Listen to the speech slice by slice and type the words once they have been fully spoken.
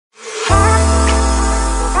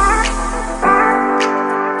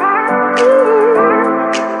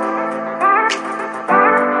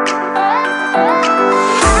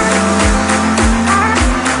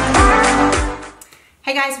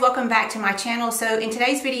to my channel. So in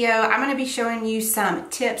today's video, I'm going to be showing you some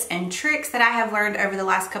tips and tricks that I have learned over the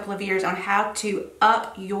last couple of years on how to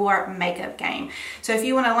up your makeup game. So if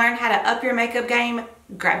you want to learn how to up your makeup game,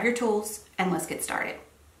 grab your tools and let's get started.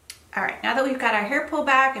 All right, now that we've got our hair pulled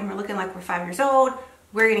back and we're looking like we're 5 years old,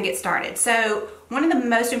 we're going to get started. So one of the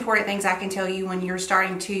most important things I can tell you when you're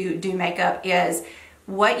starting to do makeup is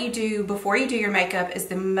what you do before you do your makeup is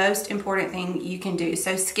the most important thing you can do.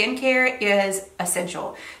 So skincare is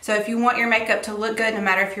essential. So if you want your makeup to look good, no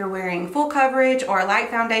matter if you're wearing full coverage or a light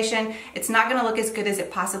foundation, it's not going to look as good as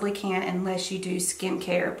it possibly can unless you do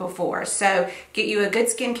skincare before. So get you a good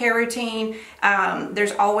skincare routine.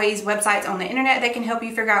 There's always websites on the internet that can help you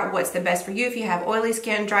figure out what's the best for you if you have oily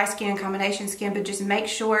skin, dry skin, combination skin, but just make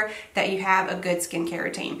sure that you have a good skincare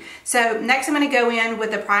routine. So next I'm going to go in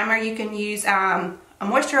with the primer. You can use a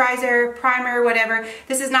moisturizer, primer, whatever.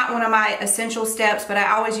 This is not one of my essential steps, but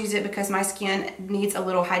I always use it because my skin needs a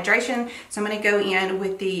little hydration. So I'm going to go in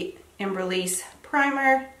with the Embryolisse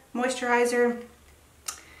primer, moisturizer,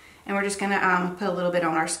 and we're just going to put a little bit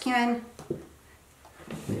on our skin.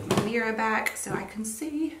 Move my mirror back so I can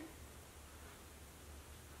see.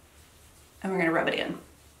 And we're going to rub it in.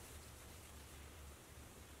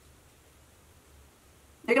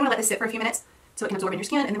 You're going to let this sit for a few minutes so it can absorb in your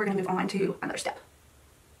skin, and then we're going to move on to another step.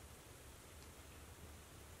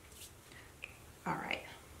 All right.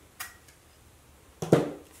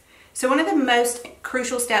 So one of the most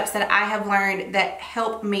crucial steps that I have learned that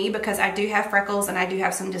help me, because I do have freckles and I do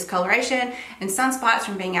have some discoloration and sunspots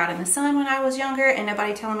from being out in the sun when I was younger and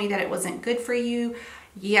nobody telling me that it wasn't good for you.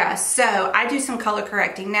 Yeah, so I do some color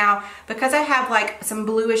correcting. Now, because I have like some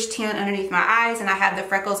bluish tint underneath my eyes and I have the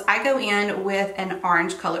freckles, I go in with an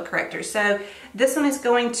orange color corrector. So this one is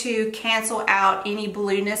going to cancel out any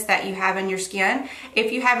blueness that you have in your skin.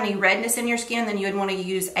 If you have any redness in your skin, then you would want to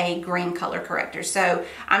use a green color corrector. So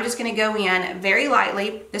I'm just going to go in very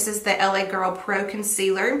lightly. This is the LA Girl Pro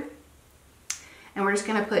Concealer. And we're just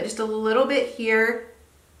going to put just a little bit here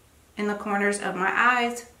in the corners of my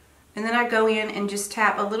eyes. And then I go in and just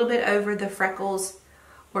tap a little bit over the freckles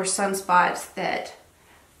or sunspots that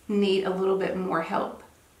need a little bit more help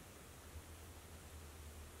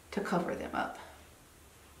to cover them up.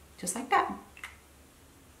 Just like that.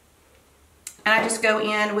 And I just go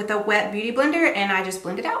in with a wet beauty blender and I just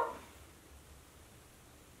blend it out.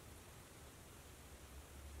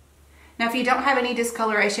 Now, if you don't have any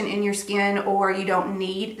discoloration in your skin or you don't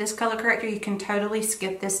need this color corrector, you can totally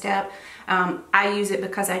skip this step. I use it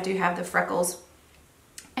because I do have the freckles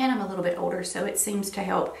and I'm a little bit older, so it seems to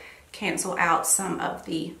help cancel out some of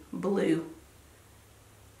the blue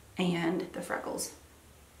and the freckles.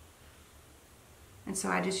 And so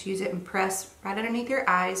I just use it and press right underneath your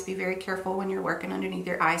eyes. Be very careful when you're working underneath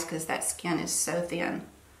your eyes because that skin is so thin.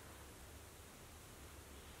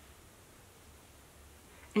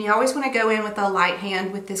 And you always want to go in with a light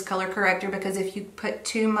hand with this color corrector because if you put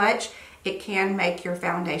too much, it can make your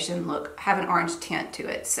foundation have an orange tint to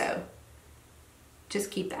it. So just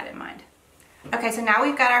keep that in mind. Okay, so now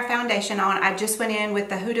we've got our foundation on. I just went in with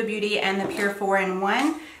the Huda Beauty and the Pure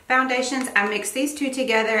 4-in-1 foundations. I mixed these two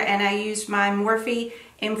together and I used my Morphe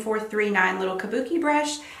M439 little kabuki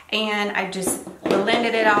brush and I just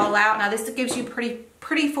blended it all out. Now this gives you pretty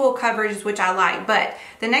full coverage, which I like, but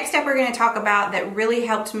the next step we're going to talk about that really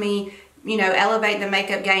helped me, you know, elevate the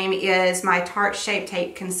makeup game is my Tarte Shape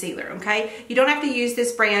Tape Concealer, okay? You don't have to use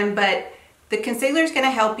this brand, but the concealer is going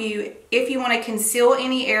to help you if you want to conceal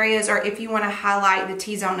any areas or if you want to highlight the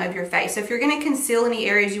T-zone of your face. So if you're going to conceal any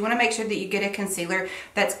areas, you want to make sure that you get a concealer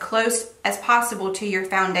that's close as possible to your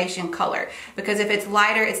foundation color, because if it's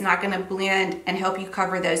lighter, it's not going to blend and help you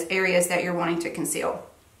cover those areas that you're wanting to conceal.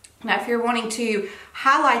 Now, if you're wanting to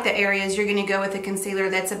highlight the areas, you're going to go with a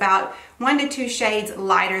concealer that's about 1 to 2 shades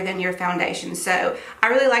lighter than your foundation. So I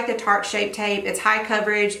really like the Tarte Shape Tape. It's high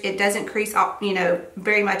coverage. It doesn't crease, you know,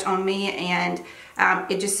 very much on me, and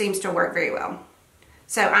it just seems to work very well.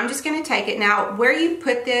 So I'm just going to take it. Now, where you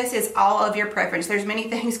put this is all of your preference. There's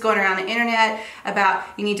many things going around the internet about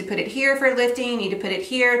you need to put it here for lifting, you need to put it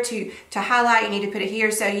here to highlight, you need to put it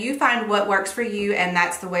here. So you find what works for you, and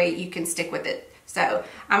that's the way you can stick with it. So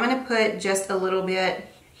I'm going to put just a little bit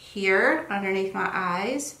here underneath my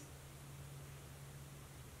eyes,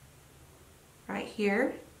 right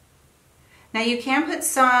here. Now you can put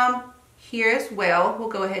some here as well. We'll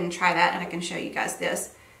go ahead and try that and I can show you guys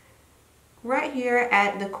this. Right here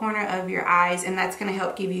at the corner of your eyes, and that's going to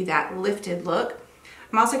help give you that lifted look.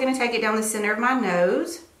 I'm also going to take it down the center of my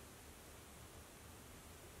nose,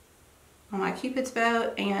 on my Cupid's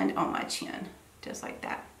bow, and on my chin, just like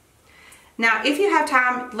that. Now, if you have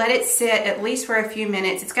time, let it sit at least for a few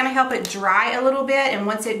minutes. It's going to help it dry a little bit, and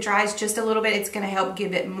once it dries just a little bit, it's going to help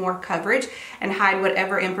give it more coverage and hide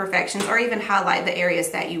whatever imperfections or even highlight the areas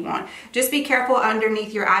that you want. Just be careful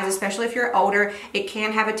underneath your eyes, especially if you're older. It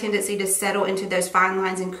can have a tendency to settle into those fine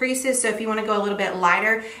lines and creases, so if you want to go a little bit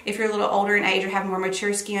lighter, if you're a little older in age or have more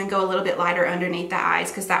mature skin, go a little bit lighter underneath the eyes,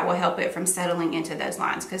 because that will help it from settling into those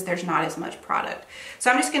lines because there's not as much product. So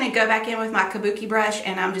I'm just going to go back in with my kabuki brush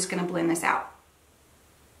and I'm just going to blend this out.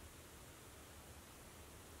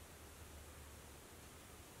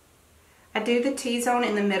 I do the T-zone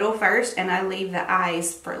in the middle first and I leave the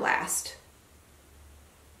eyes for last.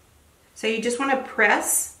 So you just want to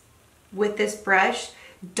press with this brush.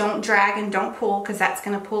 Don't drag and don't pull, because that's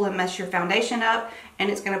going to pull and mess your foundation up and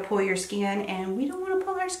it's going to pull your skin, and we don't want to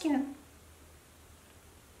pull our skin.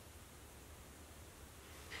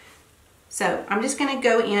 So I'm just going to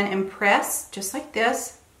go in and press just like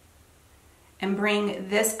this and bring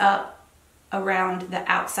this up around the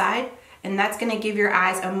outside, and that's going to give your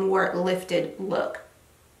eyes a more lifted look.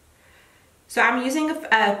 So I'm using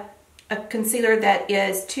a concealer that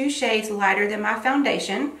is 2 shades lighter than my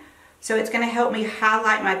foundation. So it's going to help me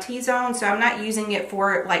highlight my T-zone. So I'm not using it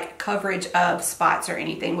for like coverage of spots or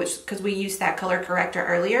anything, because we used that color corrector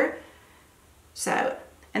earlier. So,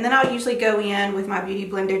 and then I'll usually go in with my Beauty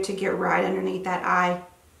Blender to get right underneath that eye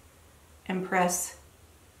and press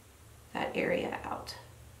that area out.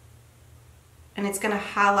 And it's going to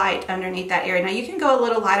highlight underneath that area. Now you can go a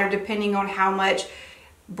little lighter depending on how much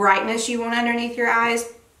brightness you want underneath your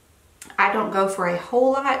eyes. I don't go for a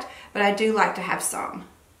whole lot, but I do like to have some.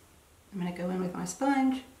 I'm going to go in with my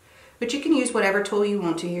sponge, but you can use whatever tool you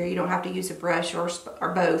want to here. You don't have to use a brush or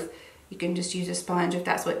both. You can just use a sponge if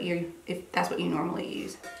that's what you normally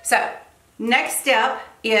use. So next step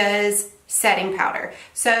is setting powder.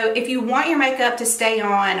 So if you want your makeup to stay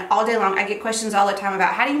on all day long, I get questions all the time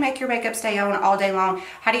about how do you make your makeup stay on all day long?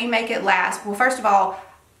 How do you make it last? Well, first of all,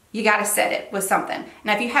 you got to set it with something.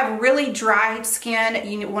 Now, if you have really dry skin,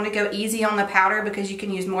 you want to go easy on the powder, because you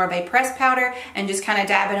can use more of a pressed powder and just kind of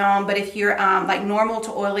dab it on. But if you're like normal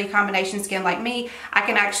to oily combination skin like me, I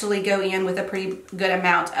can actually go in with a pretty good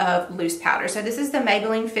amount of loose powder. So this is the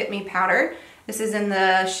Maybelline Fit Me powder. This is in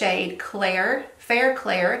the shade Claire, Fair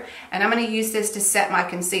Claire, and I'm going to use this to set my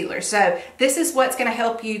concealer. So this is what's going to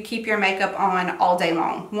help you keep your makeup on all day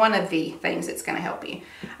long. One of the things it's going to help you.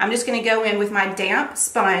 I'm just going to go in with my damp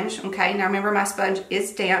sponge. Okay, now remember my sponge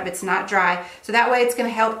is damp, it's not dry. So that way it's going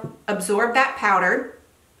to help absorb that powder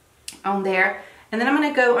on there. And then I'm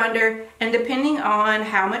going to go under, and depending on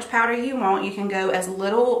how much powder you want, you can go as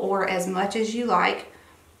little or as much as you like.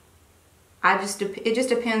 It just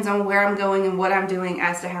depends on where I'm going and what I'm doing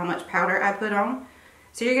as to how much powder I put on.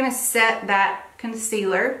 So you're going to set that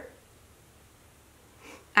concealer.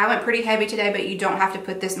 I went pretty heavy today, but you don't have to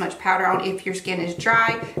put this much powder on if your skin is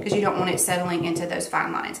dry, because you don't want it settling into those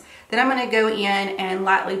fine lines. Then I'm going to go in and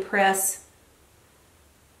lightly press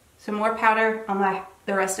some more powder on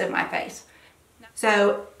the rest of my face.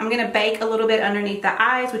 So I'm going to bake a little bit underneath the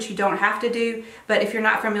eyes, which you don't have to do, but if you're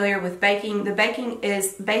not familiar with baking, the baking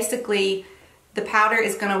is basically the powder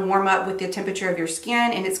is going to warm up with the temperature of your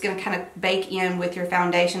skin, and it's going to kind of bake in with your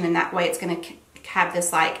foundation, and that way it's going to have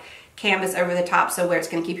this like canvas over the top, so where it's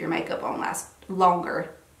going to keep your makeup on last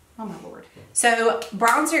longer. Oh my Lord. So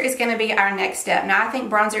bronzer is going to be our next step. Now I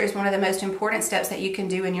think bronzer is one of the most important steps that you can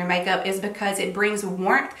do in your makeup, is because it brings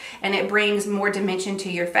warmth and it brings more dimension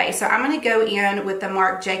to your face. So I'm going to go in with the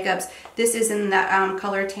Marc Jacobs. This is in the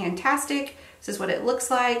color Tantastic. This is what it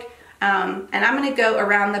looks like. And I'm going to go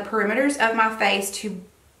around the perimeters of my face to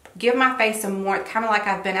give my face some warmth, kind of like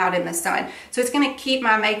I've been out in the sun. So it's going to keep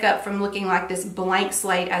my makeup from looking like this blank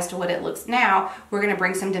slate as to what it looks now. We're going to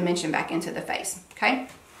bring some dimension back into the face. Okay.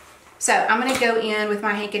 So I'm going to go in with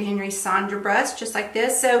my Hank & Henry Sandra brush, just like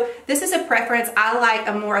this. So this is a preference. I like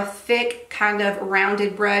a more thick, kind of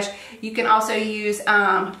rounded brush. You can also use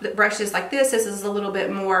brushes like this. This is a little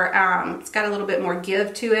bit more, it's got a little bit more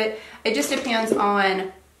give to it. It just depends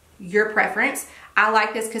on your preference. I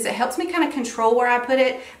like this because it helps me kind of control where I put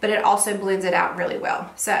it, but it also blends it out really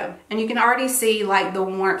well. So, and you can already see like the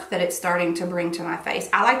warmth that it's starting to bring to my face.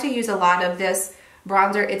 I like to use a lot of this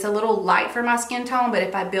bronzer. It's a little light for my skin tone, but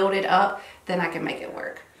if I build it up, then I can make it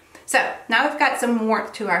work. So now we've got some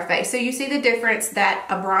warmth to our face. So you see the difference that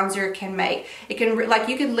a bronzer can make. It can, like,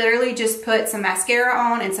 you could literally just put some mascara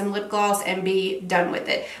on and some lip gloss and be done with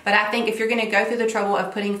it. But I think if you're going to go through the trouble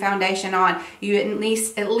of putting foundation on, you at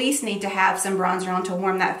least need to have some bronzer on to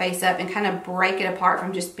warm that face up and kind of break it apart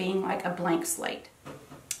from just being like a blank slate.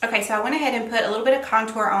 Okay, so I went ahead and put a little bit of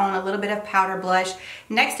contour on, a little bit of powder blush.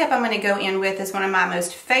 Next step I'm going to go in with is one of my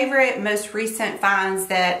most favorite, most recent finds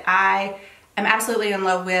that I am absolutely in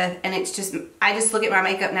love with, and it's just, I just look at my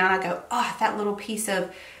makeup now and I go, oh, that little piece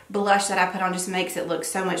of blush that I put on just makes it look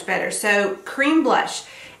so much better. So cream blush.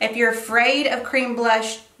 If you're afraid of cream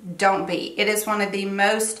blush, don't be. It is one of the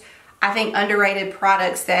most, I think, underrated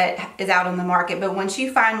products that is out on the market, but once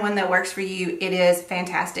you find one that works for you, it is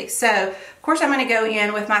fantastic. So, of course, I'm going to go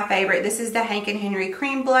in with my favorite. This is the Hank & Henry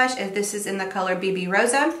Cream Blush, and this is in the color BB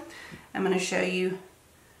Rosa. I'm going to show you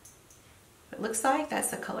what it looks like. That's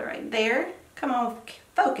the color right there. Come on,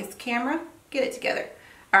 focus, camera. Get it together.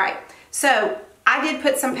 All right, so I did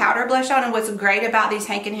put some powder blush on, and what's great about these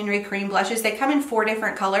Hank & Henry cream blushes, they come in 4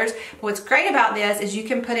 different colors, but what's great about this is you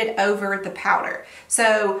can put it over the powder.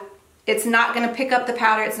 So it's not going to pick up the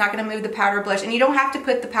powder, it's not going to move the powder blush, and you don't have to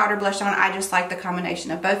put the powder blush on. I just like the combination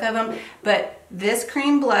of both of them, but this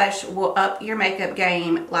cream blush will up your makeup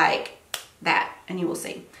game like that, and you will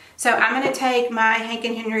see. So I'm going to take my Hank &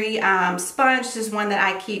 Henry sponge. This is one that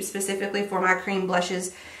I keep specifically for my cream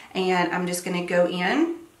blushes, and I'm just going to go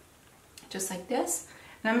in just like this,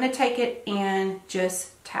 and I'm going to take it and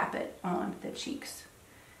just tap it on the cheeks.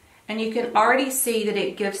 And you can already see that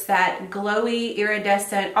it gives that glowy,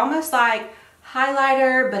 iridescent, almost like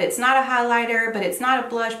highlighter, but it's not a highlighter, but it's not a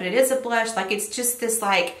blush, but it is a blush. Like, it's just this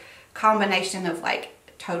like combination of like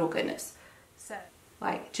total goodness. So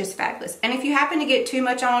like just fabulous. And if you happen to get too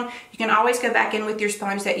much on, you can always go back in with your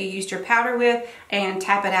sponge that you used your powder with and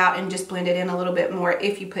tap it out and just blend it in a little bit more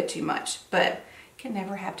if you put too much. But you can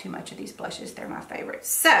never have too much of these blushes. They're my favorite.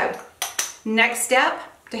 So next step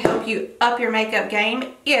to help you up your makeup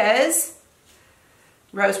game is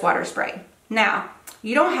rose water spray. Now,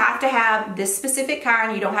 you don't have to have this specific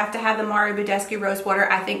kind. You don't have to have the Mario Badescu rose water.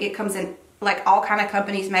 I think it comes in, like, all kind of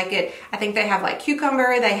companies make it. I think they have like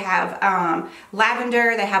cucumber, they have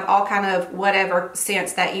lavender, they have all kind of whatever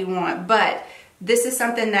scents that you want. But this is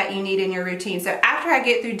something that you need in your routine. So after I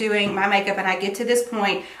get through doing my makeup and I get to this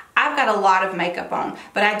point, I've got a lot of makeup on,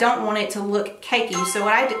 but I don't want it to look cakey. So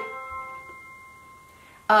what I do,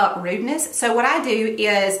 rudeness. So what I do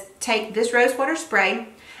is take this rose water spray.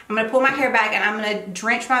 I'm going to pull my hair back and I'm going to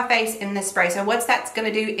drench my face in this spray. So what that's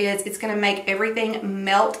going to do is it's going to make everything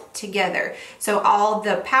melt together. So all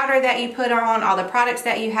the powder that you put on, all the products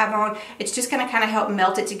that you have on, it's just going to kind of help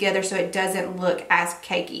melt it together so it doesn't look as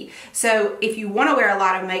cakey. So if you want to wear a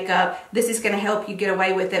lot of makeup, this is going to help you get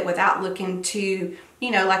away with it without looking too, you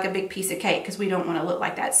know, like a big piece of cake, because we don't want to look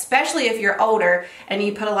like that. Especially if you're older and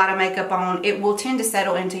you put a lot of makeup on, it will tend to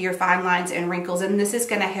settle into your fine lines and wrinkles, and this is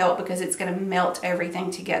going to help because it's going to melt everything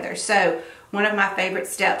together. So one of my favorite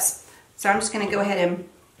steps. So I'm just going to go ahead and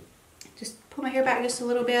just pull my hair back just a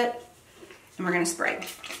little bit, and we're going to spray.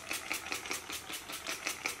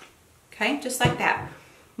 Okay, just like that.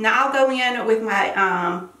 Now I'll go in with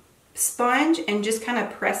my sponge and just kind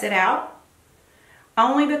of press it out.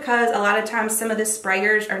 Only because a lot of times some of the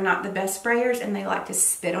sprayers are not the best sprayers and they like to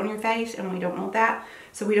spit on your face, and we don't want that.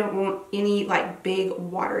 So we don't want any like big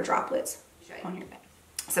water droplets on your face.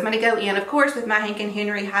 So I'm going to go in, of course, with my Hank &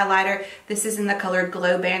 Henry highlighter. This is in the color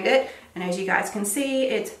Glow Bandit, and as you guys can see,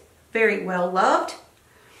 it's very well loved.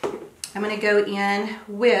 I'm going to go in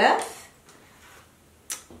with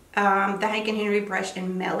the Hank & Henry brush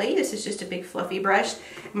in Melly. This is just a big fluffy brush,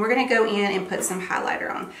 and we're going to go in and put some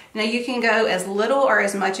highlighter on. Now you can go as little or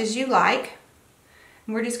as much as you like,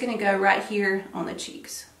 and we're just going to go right here on the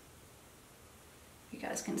cheeks. You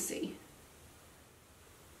guys can see.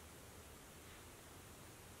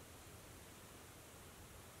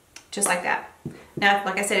 Just like that. Now,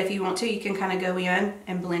 like I said, if you want to, you can kind of go in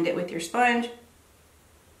and blend it with your sponge.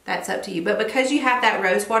 That's up to you. But because you have that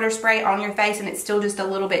rose water spray on your face and it's still just a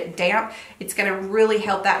little bit damp, it's going to really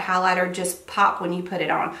help that highlighter just pop when you put it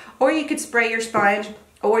on. Or you could spray your sponge,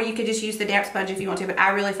 or you could just use the damp sponge if you want to. But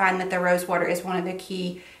I really find that the rose water is one of the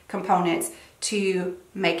key components to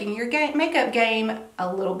making your makeup game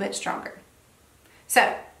a little bit stronger.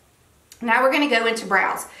 So now we're going to go into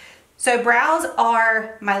brows. So brows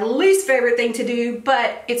are my least favorite thing to do,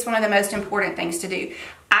 but it's one of the most important things to do.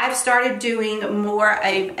 I've started doing more of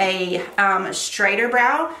a straighter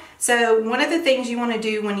brow. So one of the things you want to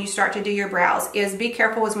do when you start to do your brows is be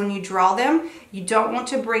careful is when you draw them, you don't want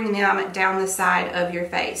to bring them down the side of your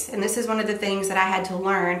face. And this is one of the things that I had to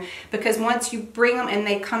learn, because once you bring them and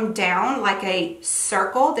they come down like a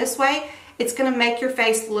circle this way, it's going to make your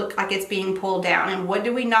face look like it's being pulled down. And what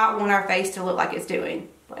do we not want our face to look like it's doing?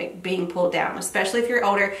 like being pulled down, especially if you're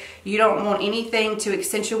older. You don't want anything to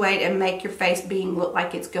accentuate and make your face being look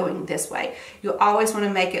like it's going this way. You always want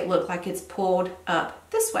to make it look like it's pulled up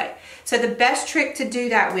this way. So the best trick to do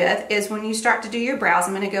that with is when you start to do your brows.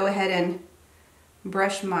 I'm going to go ahead and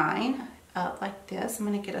brush mine up like this. I'm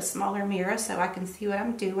going to get a smaller mirror so I can see what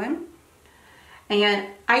I'm doing. And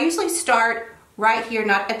I usually start right here,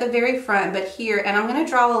 not at the very front, but here, and I'm going to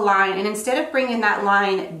draw a line. And instead of bringing that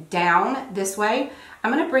line down this way,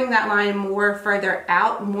 I'm going to bring that line more further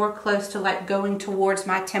out, more close to like going towards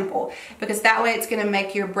my temple, because that way it's going to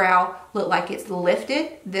make your brow look like it's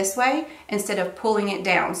lifted this way instead of pulling it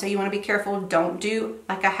down. So you want to be careful. Don't do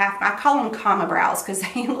like a half, I call them comma brows because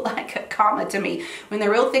they look like a comma to me when they're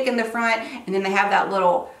real thick in the front and then they have that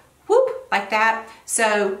little whoop like that.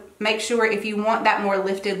 So make sure if you want that more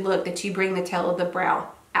lifted look that you bring the tail of the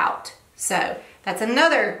brow out. So that's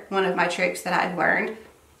another one of my tricks that I've learned.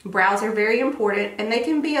 Brows are very important and they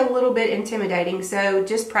can be a little bit intimidating, so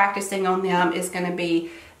just practicing on them is going to be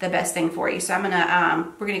the best thing for you. So I'm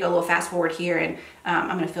gonna we're gonna go a little fast forward here, and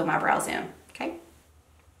I'm gonna fill my brows in. Okay.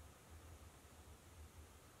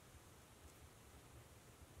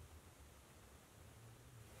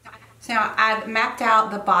 So now I've mapped out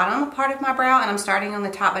the bottom part of my brow and I'm starting on the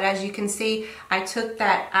top, but as you can see, I took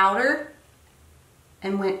that outer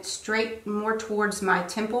and went straight more towards my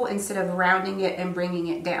temple instead of rounding it and bringing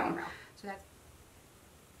it down. So that's,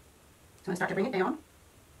 I'm gonna start to bring it down.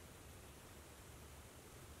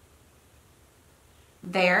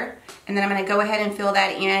 There, and then I'm gonna go ahead and fill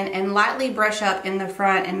that in and lightly brush up in the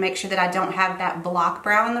front and make sure that I don't have that block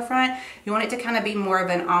brow in the front. You want it to kind of be more of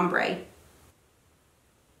an ombre.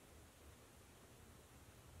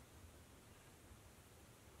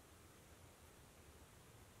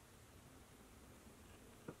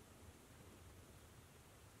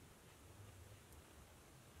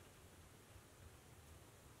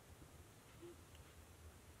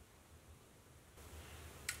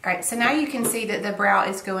 All right, so now you can see that the brow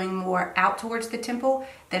is going more out towards the temple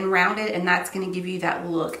than rounded, and that's going to give you that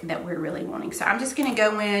look that we're really wanting. So I'm just going to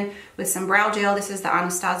go in with some brow gel. This is the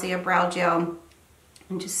Anastasia brow gel,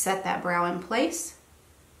 and just set that brow in place.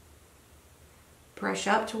 Brush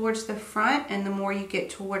up towards the front, and the more you get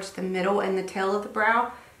towards the middle and the tail of the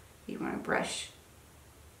brow, you want to brush,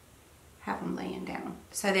 have them laying down.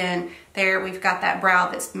 So then there we've got that brow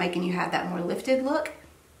that's making you have that more lifted look,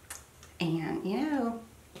 and you know,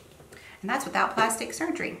 and that's without plastic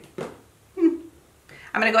surgery. I'm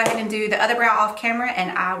gonna go ahead and do the other brow off camera,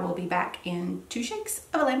 and I will be back in 2 shakes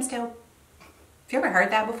of a lamb's tail. Have you ever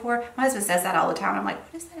heard that before? My husband says that all the time. I'm like,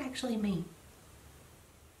 what does that actually mean?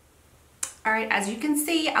 All right, as you can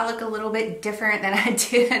see, I look a little bit different than I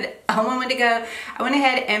did a moment ago. I went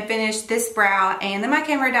ahead and finished this brow, and then my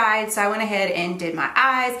camera died, so I went ahead and did my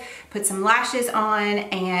eyes, put some lashes on,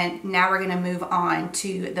 and now we're gonna move on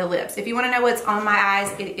to the lips. If you wanna know what's on my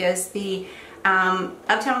eyes, it is the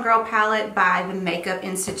Uptown Girl palette by the Makeup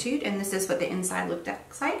Institute, and this is what the inside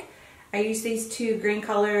looks like. I use these 2 green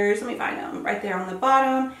colors, let me find them, right there on the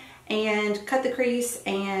bottom, and cut the crease,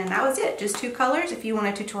 and that was it. Just 2 colors. If you want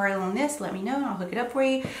a tutorial on this, let me know and I'll hook it up for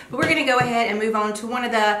you. But we're gonna go ahead and move on to one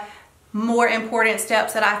of the more important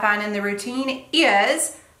steps that I find in the routine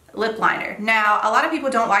is lip liner. Now, a lot of people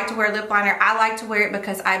don't like to wear lip liner. I like to wear it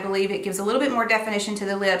because I believe it gives a little bit more definition to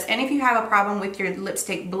the lips. And if you have a problem with your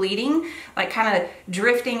lipstick bleeding, like kind of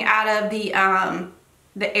drifting out of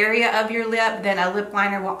the area of your lip, then a lip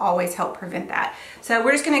liner will always help prevent that. So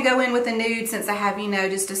we're just gonna go in with a nude since I have, you know,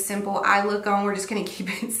 just a simple eye look on. We're just gonna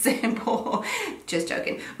keep it simple. Just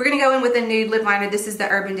joking. We're gonna go in with a nude lip liner. This is the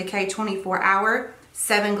Urban Decay 24 Hour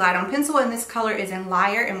 7 Glide On Pencil, and this color is in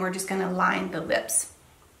Liar, and we're just gonna line the lips.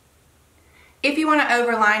 If you want to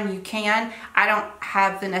overline, you can. I don't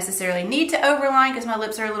have the necessarily need to overline because my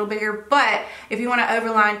lips are a little bigger, but if you want to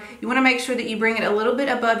overline, you want to make sure that you bring it a little bit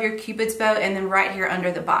above your Cupid's bow and then right here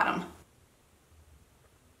under the bottom.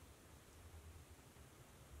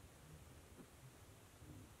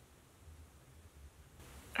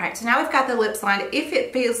 All right, so now we've got the lips lined. If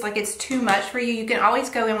it feels like it's too much for you, you can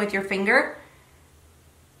always go in with your finger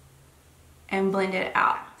and blend it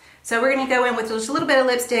out. So we're going to go in with just a little bit of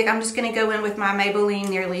lipstick. I'm just going to go in with my Maybelline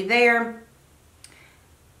Nearly There.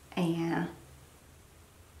 And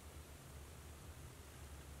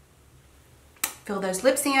fill those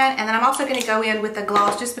lips in. And then I'm also going to go in with the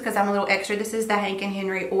gloss just because I'm a little extra. This is the Hank &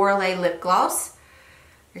 Henry Orlay Lip Gloss.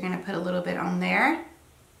 You're going to put a little bit on there.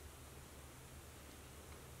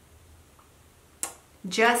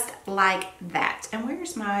 Just like that. And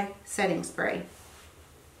where's my setting spray?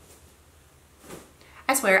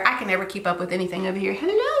 I swear, I can never keep up with anything over here.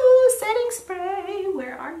 Hello, setting spray,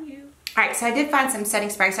 where are you? All right, so I did find some setting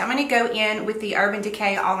spray. So I'm gonna go in with the Urban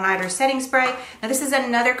Decay All Nighter Setting Spray. Now this is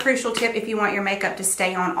another crucial tip if you want your makeup to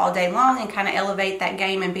stay on all day long and kind of elevate that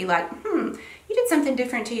game and be like, you did something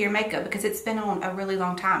different to your makeup because it's been on a really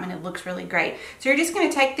long time and it looks really great. So you're just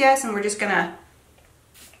gonna take this and we're just gonna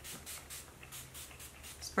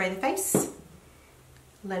spray the face,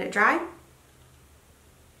 let it dry.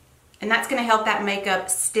 And that's gonna help that makeup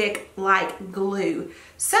stick like glue.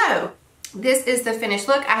 So, this is the finished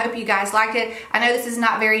look. I hope you guys liked it. I know this is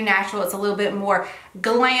not very natural. It's a little bit more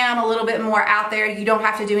glam, a little bit more out there. You don't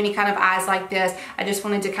have to do any kind of eyes like this. I just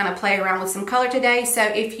wanted to kind of play around with some color today. So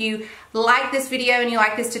if you like this video and you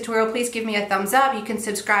like this tutorial, please give me a thumbs up. You can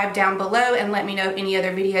subscribe down below and let me know any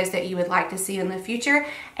other videos that you would like to see in the future.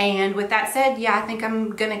 And with that said, yeah, I think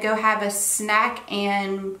I'm gonna go have a snack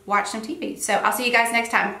and watch some TV. So I'll see you guys next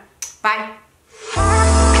time.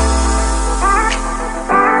 Bye.